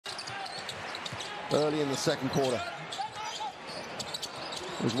early in the second quarter.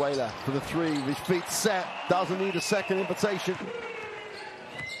 Brizuela for the three, his feet set, doesn't need a second invitation.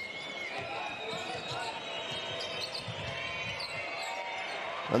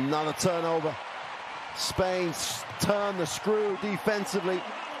 Another turnover. Spain turned the screw defensively,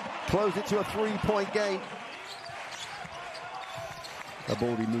 closed it to a three-point game.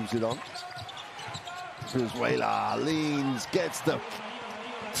 Abaldi moves it on. Brizuela leans, gets the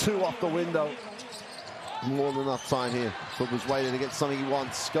two off the window. More than enough time here for Brizuela to get something he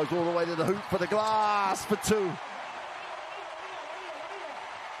wants. Goes all the way to the hoop for the glass for two.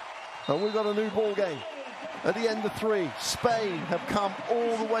 And we've got a new ball game. At the end of three, Spain have come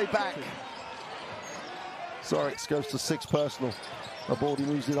all the way back. Sorix goes to 6 personal. Abaldi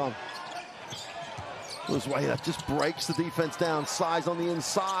moves it on. Brizuela just breaks the defense down. Size on the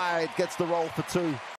inside, gets the roll for two.